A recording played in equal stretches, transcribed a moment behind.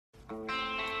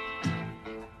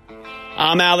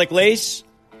I'm Alec Lace.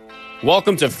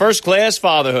 Welcome to First Class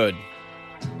Fatherhood.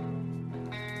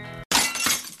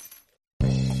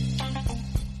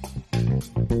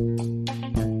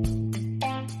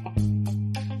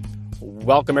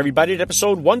 Welcome, everybody, to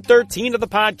episode 113 of the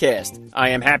podcast. I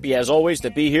am happy, as always, to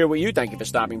be here with you. Thank you for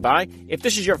stopping by. If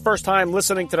this is your first time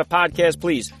listening to the podcast,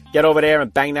 please get over there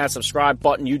and bang that subscribe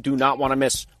button. You do not want to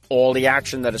miss all the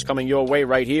action that is coming your way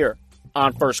right here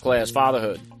on First Class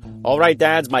Fatherhood. All right,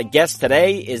 dads, my guest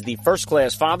today is the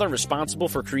first-class father responsible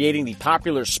for creating the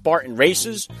popular Spartan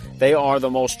races. They are the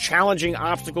most challenging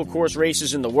obstacle course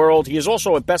races in the world. He is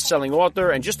also a best-selling author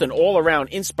and just an all-around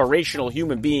inspirational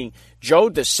human being. Joe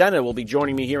DeSena will be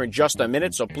joining me here in just a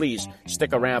minute, so please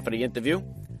stick around for the interview.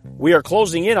 We are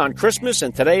closing in on Christmas,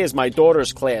 and today is my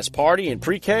daughter's class party in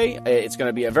pre-K. It's going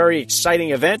to be a very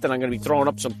exciting event, and I'm going to be throwing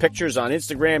up some pictures on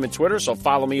Instagram and Twitter, so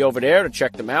follow me over there to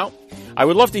check them out. I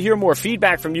would love to hear more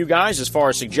feedback from you guys as far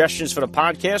as suggestions for the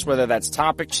podcast, whether that's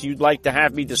topics you'd like to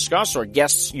have me discuss or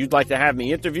guests you'd like to have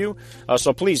me interview.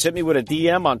 So please hit me with a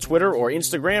DM on Twitter or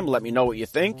Instagram. Let me know what you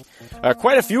think.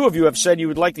 Quite a few of you have said you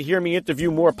would like to hear me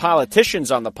interview more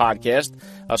politicians on the podcast,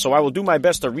 so I will do my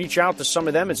best to reach out to some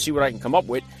of them and see what I can come up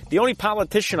with. The only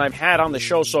politician I've had on the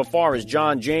show so far is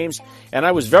John James, and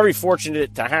I was very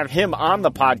fortunate to have him on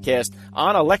the podcast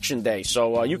on Election Day,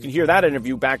 so you can hear that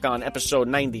interview back on episode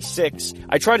 96.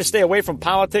 I try to stay away from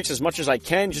politics as much as I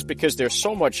can just because there's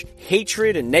so much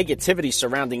hatred and negativity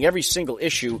surrounding every single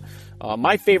issue.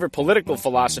 My favorite political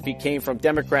philosophy came from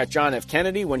Democrat John F.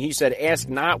 Kennedy when he said, "Ask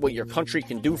not what your country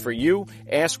can do for you,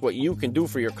 ask what you can do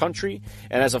for your country."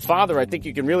 And as a father, I think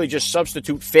you can really just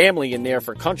substitute family in there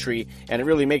for country, and it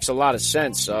really makes a lot of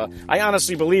sense. I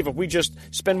honestly believe if we just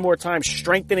spend more time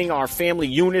strengthening our family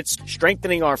units,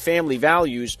 strengthening our family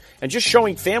values, and just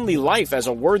showing family life as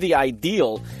a worthy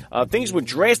ideal, things would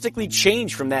drastically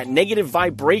change from that negative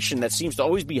vibration that seems to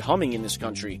always be humming in this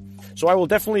country. So I will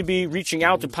definitely be reaching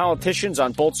out to politicians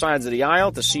on both sides of the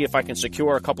aisle to see if I can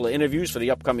secure a couple of interviews for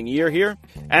the upcoming year here.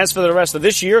 As for the rest of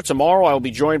this year, tomorrow I will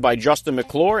be joined by Justin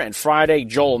McClure, and Friday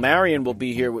Joel Marion will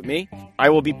be here with me. I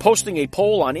will be posting a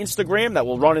poll on Instagram that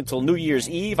will run until New Year's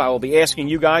Eve. I will be asking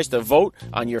you guys to vote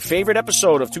on your favorite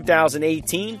episode of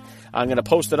 2018. I'm going to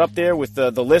post it up there with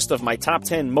the list of my top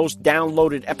 10 most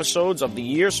downloaded episodes of the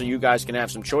year so you guys can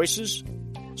have some choices.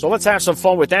 So let's have some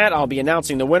fun with that. I'll be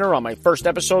announcing the winner on my first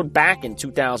episode back in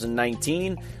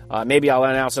 2019. Maybe I'll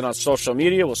announce it on social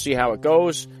media. We'll see how it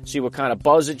goes, see what kind of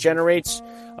buzz it generates.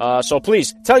 So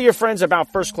please tell your friends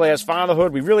about First Class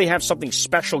Fatherhood. We really have something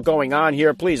special going on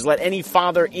here. Please let any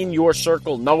father in your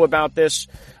circle know about this.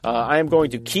 I am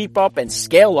going to keep up and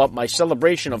scale up my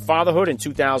celebration of fatherhood in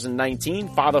 2019.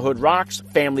 Fatherhood rocks,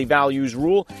 family values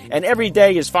rule, and every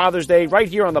day is Father's Day right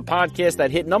here on the podcast that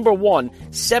hit number 1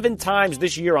 7 times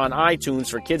this year on iTunes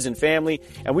for kids and family,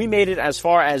 and we made it as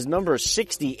far as number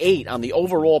 68 on the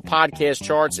overall podcast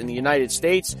charts in the United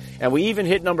States, and we even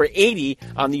hit number 80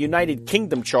 on the United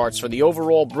Kingdom charts for the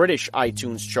overall British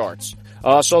iTunes charts.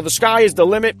 So the sky is the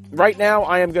limit. Right now,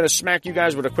 I am going to smack you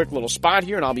guys with a quick little spot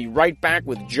here, and I'll be right back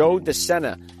with Joe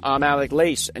DeSena. I'm Alec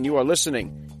Lace, and you are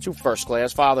listening to First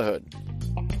Class Fatherhood.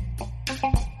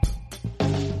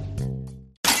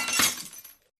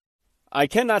 I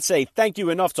cannot say thank you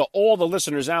enough to all the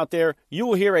listeners out there. You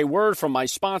will hear a word from my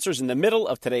sponsors in the middle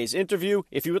of today's interview.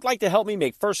 If you would like to help me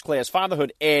make First Class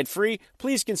Fatherhood ad-free,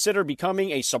 please consider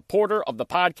becoming a supporter of the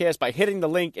podcast by hitting the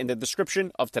link in the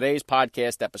description of today's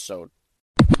podcast episode.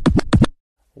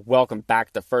 Welcome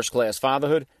back to First Class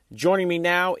Fatherhood. Joining me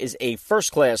now is a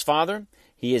first-class father.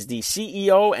 He is the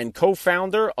CEO and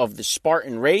co-founder of the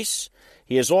Spartan Race.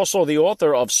 He is also the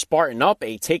author of Spartan Up,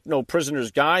 a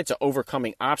take-no-prisoners guide to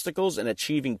overcoming obstacles and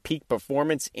achieving peak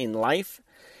performance in life.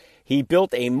 He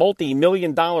built a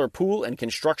multi-million-dollar pool and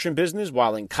construction business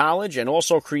while in college and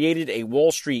also created a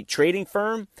Wall Street trading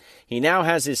firm. He now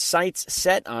has his sights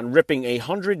set on ripping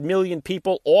 100 million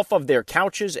people off of their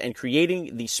couches and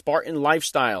creating the Spartan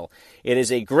lifestyle. It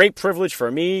is a great privilege for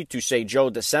me to say, Joe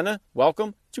DeSena,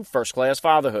 welcome to First Class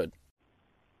Fatherhood.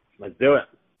 Let's do it.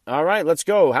 All right, let's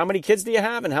go. How many kids do you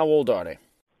have and how old are they?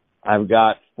 I've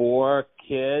got 4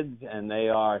 kids, and they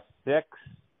are 6.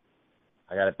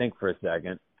 I got to think for a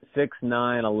second. 6,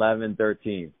 9, 11,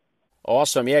 13.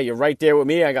 Awesome. Yeah, you're right there with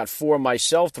me. I got 4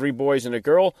 myself, 3 boys and a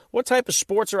girl. What type of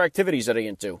sports or activities are they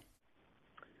into?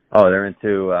 Oh, they're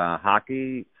into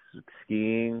hockey,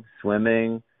 skiing,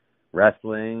 swimming,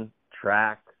 wrestling,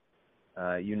 track,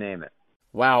 you name it.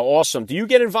 Wow, awesome. Do you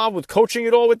get involved with coaching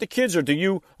at all with the kids, or do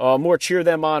you more cheer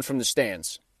them on from the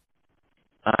stands?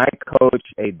 I coach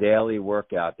a daily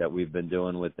workout that we've been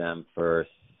doing with them for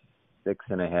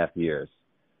 6.5 years.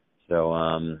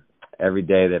 So every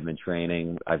day they've been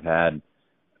training. I've had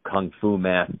kung fu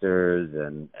masters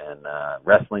and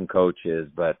wrestling coaches,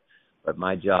 but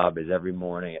my job is every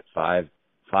morning at five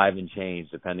and change,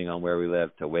 depending on where we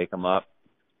live, to wake them up,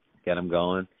 get them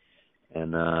going,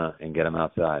 and get them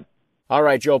outside. All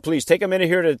right, Joe, please take a minute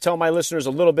here to tell my listeners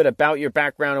a little bit about your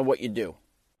background and what you do.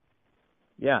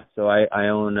 Yeah, so I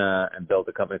own and built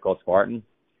a company called Spartan.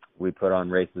 We put on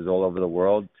races all over the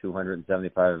world,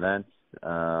 275 events,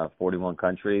 41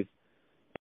 countries.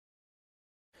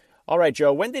 All right,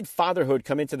 Joe, when did fatherhood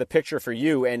come into the picture for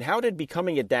you, and how did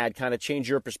becoming a dad kind of change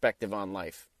your perspective on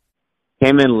life?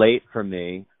 Came in late for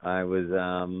me. I was,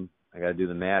 I got to do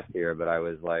the math here, but I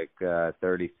was like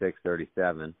 36,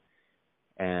 37.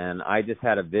 And I just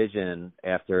had a vision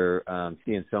after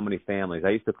seeing so many families. I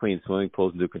used to clean swimming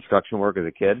pools and do construction work as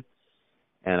a kid.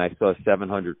 And I saw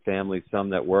 700 families, some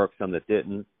that worked, some that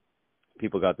didn't.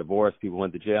 People got divorced, people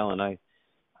went to jail. And I,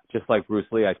 just like Bruce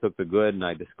Lee, I took the good and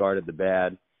I discarded the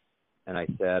bad. And I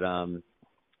said, I'm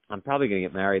probably going to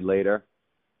get married later.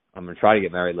 I'm going to try to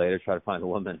get married later, try to find a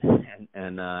woman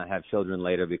and have children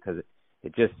later, because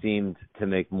it just seemed to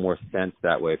make more sense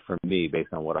that way for me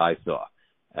based on what I saw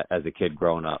as a kid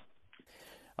growing up.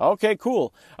 Okay,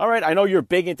 cool. All right, I know you're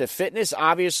big into fitness,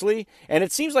 obviously, and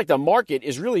it seems like the market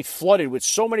is really flooded with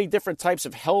so many different types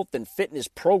of health and fitness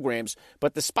programs,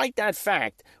 but despite that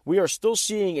fact, we are still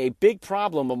seeing a big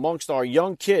problem amongst our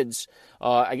young kids,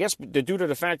 I guess due to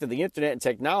the fact of the internet and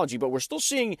technology, but we're still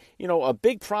seeing, a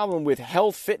big problem with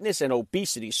health, fitness, and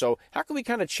obesity. So how can we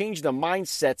kind of change the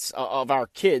mindsets of our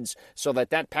kids so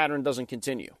that pattern doesn't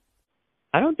continue?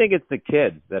 I don't think it's the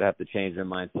kids that have to change their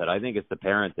mindset. I think it's the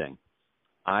parenting.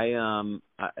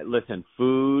 Listen,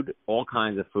 food, all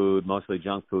kinds of food, mostly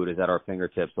junk food, is at our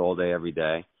fingertips all day, every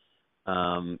day.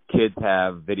 Kids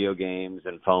have video games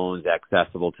and phones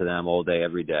accessible to them all day,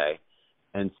 every day.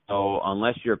 And so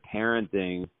unless you're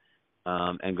parenting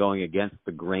and going against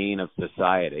the grain of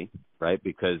society, right,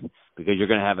 because you're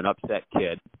going to have an upset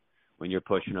kid when you're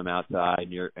pushing them outside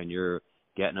and you're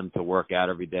getting them to work out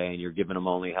every day and you're giving them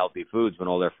only healthy foods when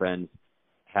all their friends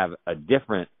have a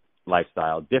different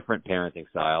lifestyle, different parenting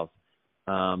styles,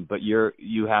 but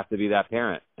you have to be that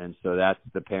parent, and so that's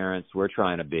the parents we're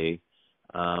trying to be.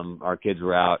 Our kids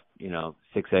were out,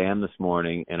 6 a.m. this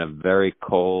morning in a very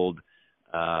cold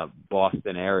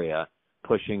Boston area,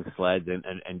 pushing sleds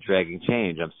and dragging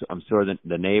change. I'm sure that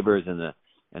the neighbors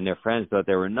and their friends thought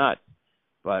they were nuts,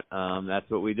 but that's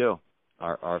what we do.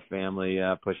 Our family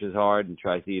pushes hard and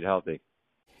tries to eat healthy.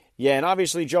 Yeah, and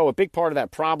obviously, Joe, a big part of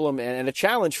that problem and a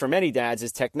challenge for many dads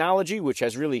is technology, which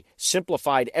has really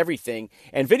simplified everything,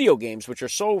 and video games, which are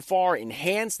so far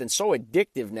enhanced and so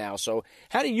addictive now. So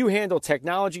how do you handle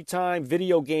technology time,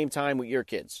 video game time with your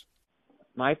kids?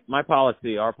 My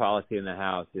policy, our policy in the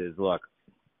house is, look,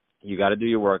 you got to do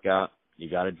your workout,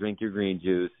 you got to drink your green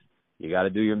juice, you got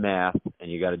to do your math, and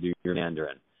you got to do your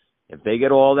Mandarin. If they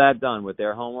get all that done with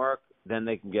their homework, then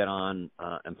they can get on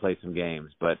and play some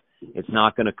games. But it's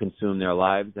not going to consume their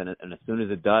lives, and as soon as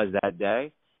it does that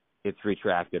day, it's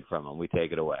retracted from them. We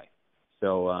take it away.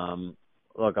 So,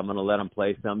 look, I'm going to let them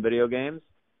play some video games,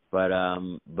 but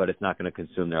it's not going to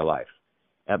consume their life.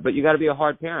 But you got to be a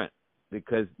hard parent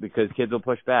because kids will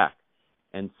push back,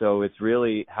 and so it's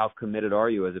really how committed are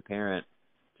you as a parent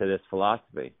to this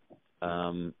philosophy.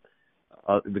 The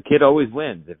kid always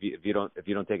wins if you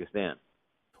don't take a stand.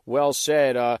 Well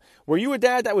said. Were you a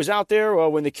dad that was out there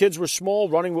when the kids were small,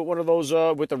 running with one of those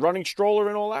with the running stroller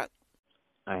and all that?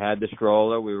 I had the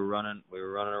stroller. We were running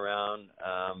around,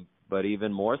 but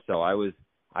even more so, I was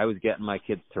getting my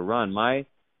kids to run. I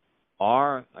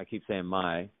keep saying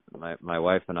my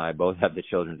wife and I both have the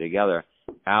children together.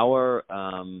 Our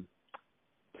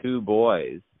two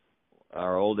boys,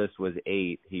 our oldest was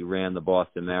 8. He ran the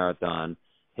Boston Marathon.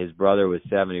 His brother was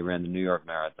 7. He ran the New York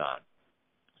Marathon.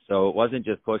 So it wasn't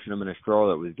just pushing them in a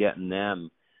stroller, it was getting them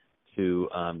to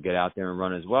get out there and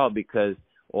run as well, because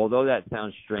although that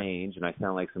sounds strange and I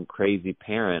sound like some crazy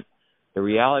parent, the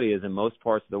reality is in most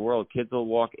parts of the world, kids will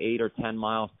walk 8 or 10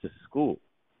 miles to school.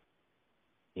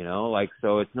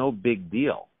 So it's no big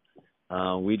deal.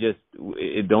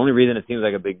 The only reason it seems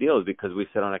like a big deal is because we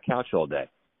sit on a couch all day.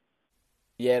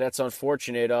 Yeah, that's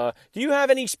unfortunate. Do you have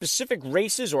any specific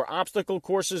races or obstacle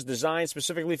courses designed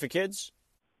specifically for kids?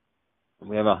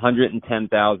 We have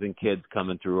 110,000 kids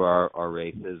coming through our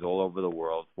races all over the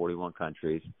world, 41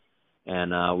 countries.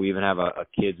 And we even have a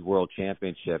kids world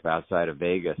championship outside of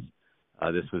Vegas.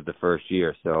 This was the first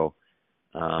year. So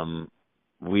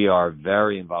we are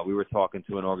very involved. We were talking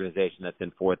to an organization that's in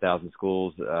 4,000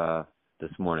 schools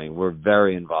this morning. We're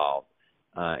very involved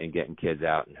in getting kids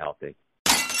out and healthy.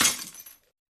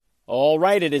 All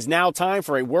right, it is now time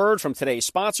for a word from today's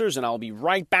sponsors, and I'll be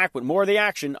right back with more of the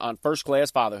action on First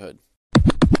Class Fatherhood.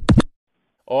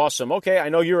 Awesome. Okay, I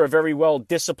know you're a very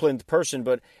well-disciplined person,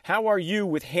 but how are you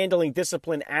with handling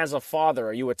discipline as a father?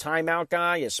 Are you a timeout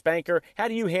guy, a spanker? How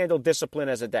do you handle discipline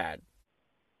as a dad?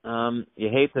 You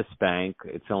hate to spank.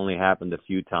 It's only happened a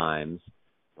few times,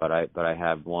 but I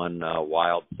have one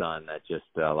wild son that just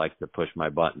likes to push my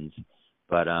buttons.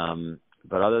 But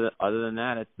other than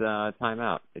that, it's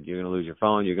timeout. You're going to lose your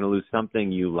phone. You're going to lose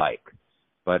something you like.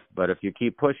 But if you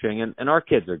keep pushing, and our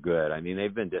kids are good. I mean,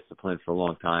 they've been disciplined for a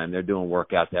long time. They're doing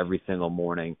workouts every single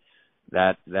morning.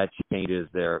 That changes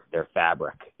their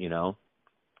fabric. You know,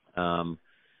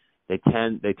 they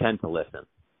tend to listen.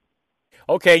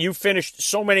 Okay, you finished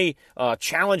so many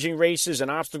challenging races and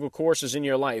obstacle courses in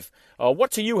your life. What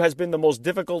to you has been the most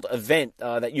difficult event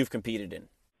that you've competed in?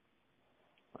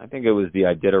 I think it was the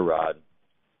Iditarod,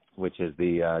 which is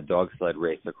the dog sled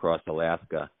race across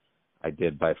Alaska. I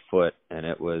did by foot, and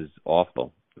it was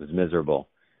awful. It was miserable.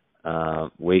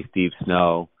 Waist-deep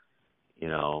snow,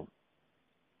 8+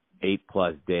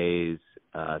 days,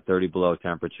 30 below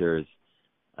temperatures,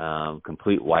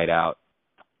 complete whiteout.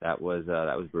 That was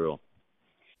brutal.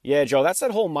 Yeah, Joe, that's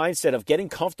that whole mindset of getting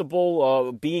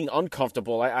comfortable, being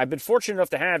uncomfortable. I've been fortunate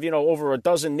enough to have, over a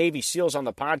dozen Navy SEALs on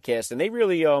the podcast, and they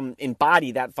really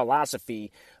embody that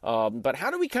philosophy. But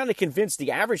how do we kind of convince the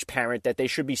average parent that they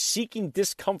should be seeking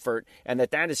discomfort and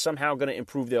that is somehow going to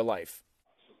improve their life?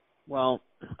 Well,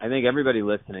 I think everybody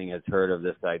listening has heard of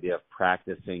this idea of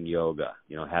practicing yoga,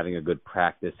 having a good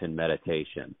practice in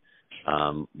meditation.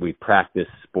 We practice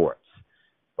sports.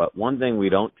 But one thing we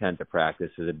don't tend to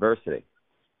practice is adversity.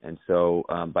 And so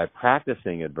by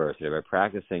practicing adversity, by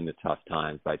practicing the tough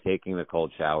times, by taking the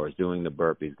cold showers, doing the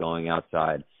burpees, going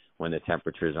outside when the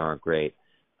temperatures aren't great,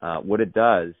 what it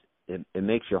does, it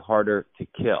makes you harder to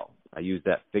kill. I use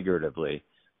that figuratively.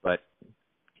 But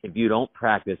if you don't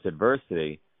practice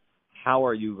adversity, how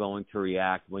are you going to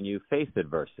react when you face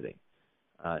adversity?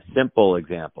 Simple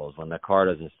examples: when the car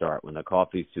doesn't start, when the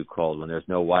coffee's too cold, when there's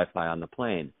no Wi-Fi on the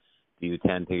plane, do you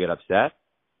tend to get upset,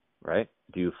 right?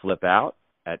 Do you flip out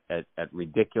at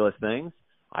ridiculous things?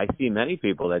 I see many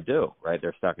people that do, right?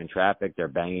 They're stuck in traffic, they're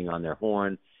banging on their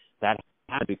horn. That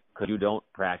happens because you don't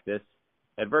practice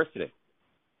adversity.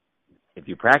 If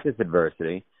you practice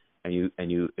adversity and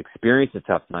you experience the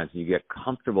tough times and you get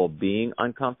comfortable being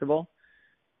uncomfortable,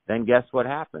 then guess what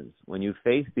happens? When you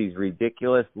face these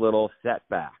ridiculous little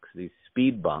setbacks, these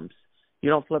speed bumps, you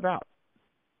don't flip out.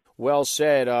 Well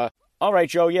said. All right,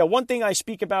 Joe. Yeah, one thing I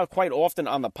speak about quite often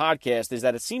on the podcast is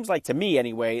that it seems like, to me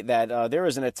anyway, that there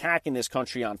is an attack in this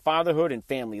country on fatherhood and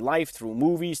family life through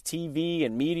movies, TV,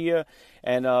 and media.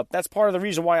 And that's part of the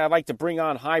reason why I like to bring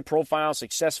on high-profile,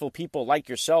 successful people like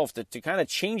yourself to kind of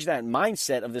change that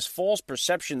mindset of this false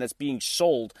perception that's being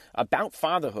sold about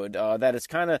fatherhood, that it's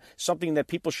kind of something that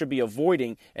people should be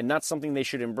avoiding and not something they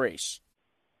should embrace.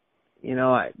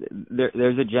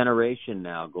 There's a generation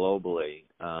now globally,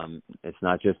 it's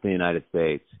not just in the United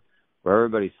States, where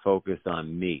everybody's focused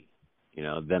on me,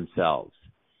 themselves.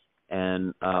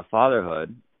 And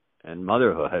fatherhood and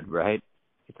motherhood, right?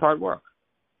 It's hard work.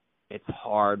 It's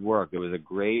hard work. There was a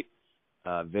great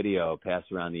video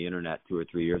passed around the internet 2 or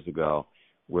 3 years ago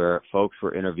where folks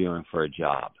were interviewing for a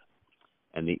job.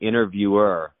 And the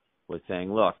interviewer was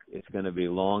saying, look, it's going to be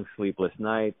long, sleepless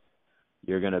nights.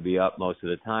 You're going to be up most of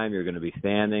the time. You're going to be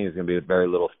standing. There's going to be very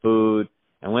little food.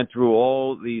 And went through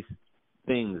all these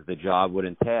things the job would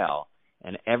entail.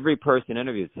 And every person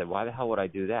interviewed said, why the hell would I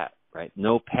do that, right?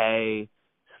 No pay,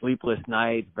 sleepless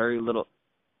nights, very little.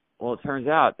 Well, it turns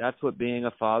out that's what being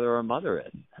a father or a mother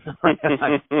is.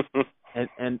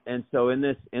 and so in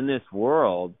this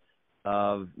world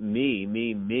of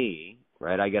me,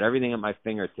 right? I get everything at my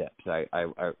fingertips. I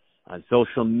on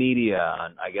social media,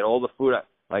 I get all the food.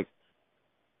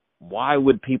 Why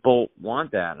would people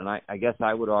want that? And I guess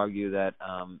I would argue that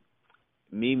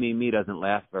me doesn't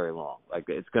last very long. Like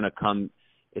it's going to come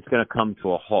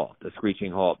to a halt, a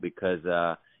screeching halt, because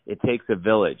it takes a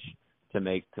village to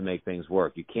make things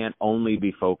work. You can't only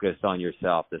be focused on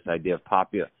yourself. This idea of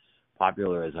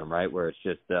popularism, right, where it's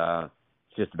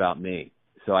just about me.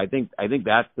 So I think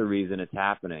that's the reason it's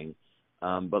happening.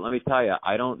 But let me tell you,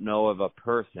 I don't know of a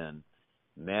person,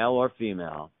 male or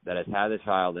female, that has had a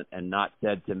child and not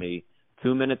said to me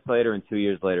 2 minutes later and 2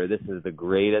 years later, this is the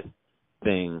greatest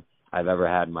thing I've ever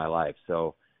had in my life.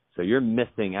 So you're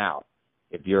missing out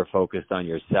if you're focused on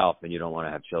yourself and you don't want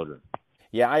to have children.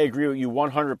 Yeah, I agree with you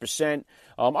 100%.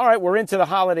 All right, we're into the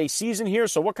holiday season here.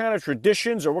 So what kind of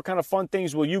traditions or what kind of fun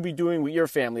things will you be doing with your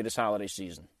family this holiday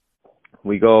season?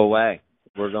 We go away.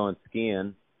 We're going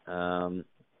skiing.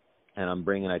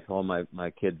 and I told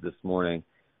my kids this morning,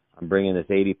 I'm bringing this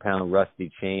 80-pound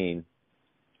rusty chain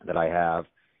that I have,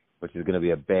 which is going to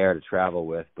be a bear to travel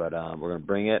with, but we're going to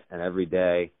bring it, and every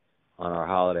day on our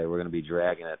holiday we're going to be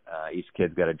dragging it. Each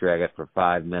kid's got to drag it for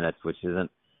 5 minutes, which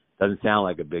doesn't sound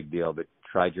like a big deal, but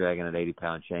try dragging an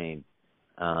 80-pound chain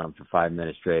for 5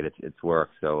 minutes straight. It's work.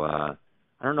 So I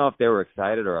don't know if they were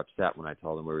excited or upset when I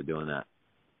told them we were doing that.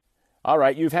 All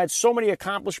right, you've had so many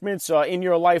accomplishments in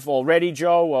your life already,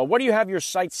 Joe. What do you have your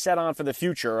sights set on for the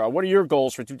future? What are your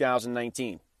goals for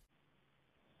 2019?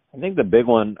 I think the big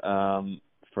one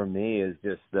for me is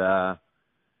just a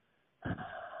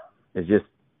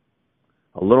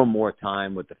little more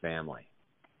time with the family.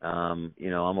 I'm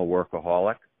a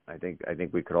workaholic. I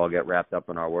think we could all get wrapped up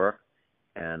in our work,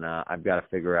 and I've got to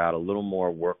figure out a little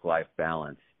more work-life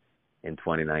balance in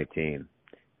 2019.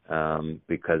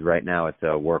 Because right now it's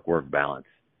a work-work balance.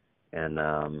 And,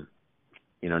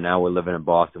 now we're living in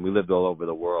Boston. We lived all over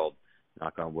the world,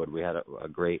 knock on wood. We had a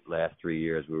great last 3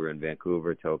 years. We were in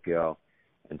Vancouver, Tokyo,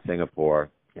 and Singapore.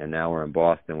 And now we're in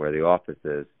Boston where the office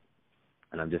is.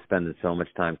 And I'm just spending so much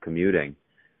time commuting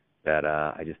that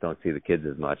I just don't see the kids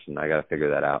as much, and I got to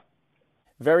figure that out.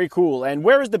 Very cool. And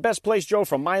where is the best place, Joe,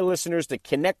 for my listeners to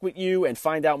connect with you and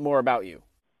find out more about you?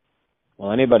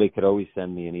 Well, anybody could always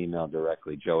send me an email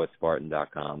directly,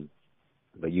 joe@spartan.com.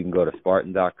 But you can go to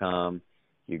spartan.com.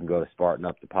 You can go to Spartan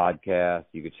Up the podcast.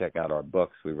 You can check out our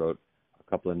books. We wrote a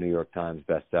couple of New York Times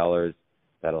bestsellers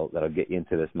that'll get you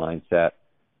into this mindset.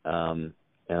 And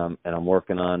I'm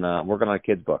working on a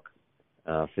kid's book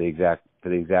for the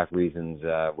exact reasons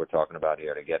we're talking about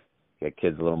here, to get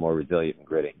kids a little more resilient and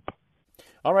gritty.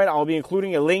 All right, I'll be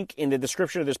including a link in the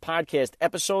description of this podcast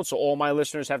episode, so all my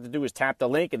listeners have to do is tap the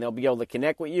link, and they'll be able to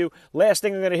connect with you. Last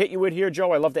thing I'm going to hit you with here,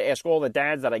 Joe, I love to ask all the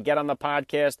dads that I get on the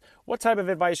podcast, what type of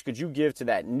advice could you give to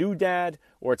that new dad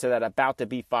or to that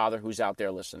about-to-be father who's out there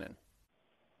listening?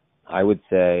 I would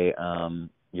say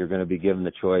you're going to be given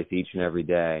the choice each and every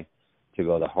day to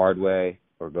go the hard way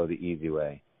or go the easy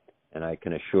way. And I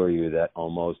can assure you that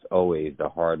almost always the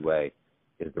hard way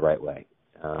is the right way.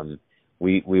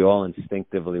 We all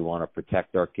instinctively want to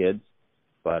protect our kids,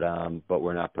 but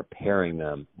we're not preparing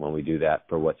them when we do that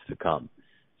for what's to come.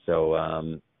 So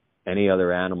any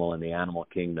other animal in the animal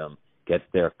kingdom gets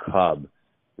their cub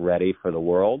ready for the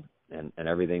world and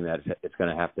everything that it's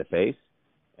going to have to face,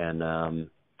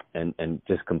 and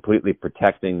just completely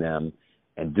protecting them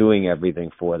and doing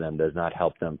everything for them does not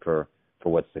help them for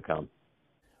what's to come.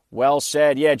 Well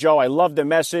said. Yeah, Joe, I love the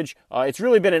message. It's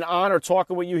really been an honor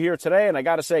talking with you here today, and I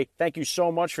got to say thank you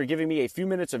so much for giving me a few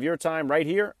minutes of your time right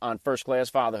here on First Class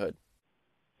Fatherhood.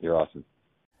 You're awesome.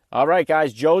 All right,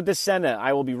 guys, Joe DeSena.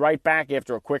 I will be right back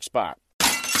after a quick spot.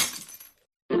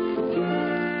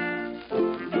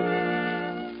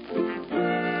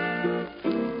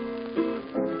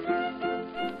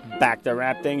 Back to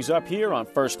wrap things up here on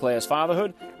First Class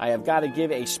Fatherhood. I have got to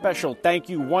give a special thank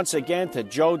you once again to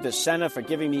Joe DeSena for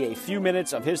giving me a few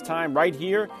minutes of his time right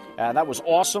here. That was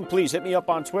awesome. Please hit me up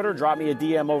on Twitter. Drop me a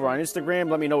DM over on Instagram.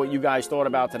 Let me know what you guys thought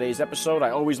about today's episode. I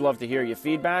always love to hear your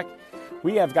feedback.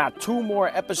 We have got 2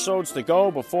 more episodes to go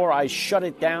before I shut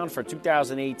it down for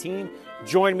 2018.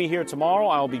 Join me here tomorrow.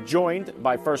 I'll be joined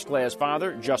by First Class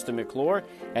Father Justin McClure.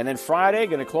 And then Friday,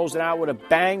 going to close it out with a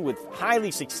bang with highly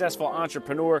successful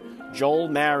entrepreneur Joel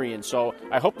Marion. So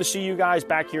I hope to see you guys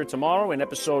back here tomorrow in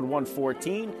episode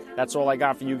 114. That's all I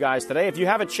got for you guys today. If you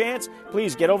have a chance,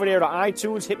 please get over there to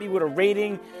iTunes, hit me with a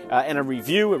rating and a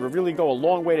review. It would really go a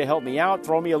long way to help me out.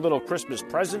 Throw me a little Christmas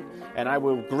present, and I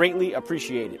will greatly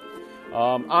appreciate it.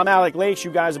 I'm Alec Lakes.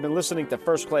 You guys have been listening to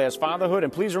First Class Fatherhood.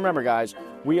 And please remember, guys,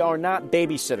 we are not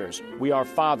babysitters. We are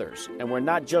fathers. And we're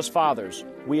not just fathers.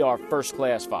 We are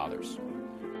first-class fathers.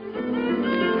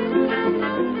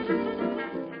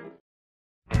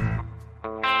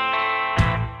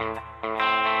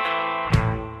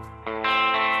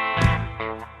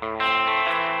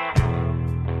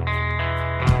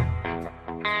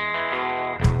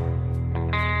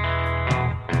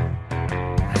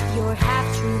 Your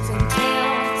half-truths and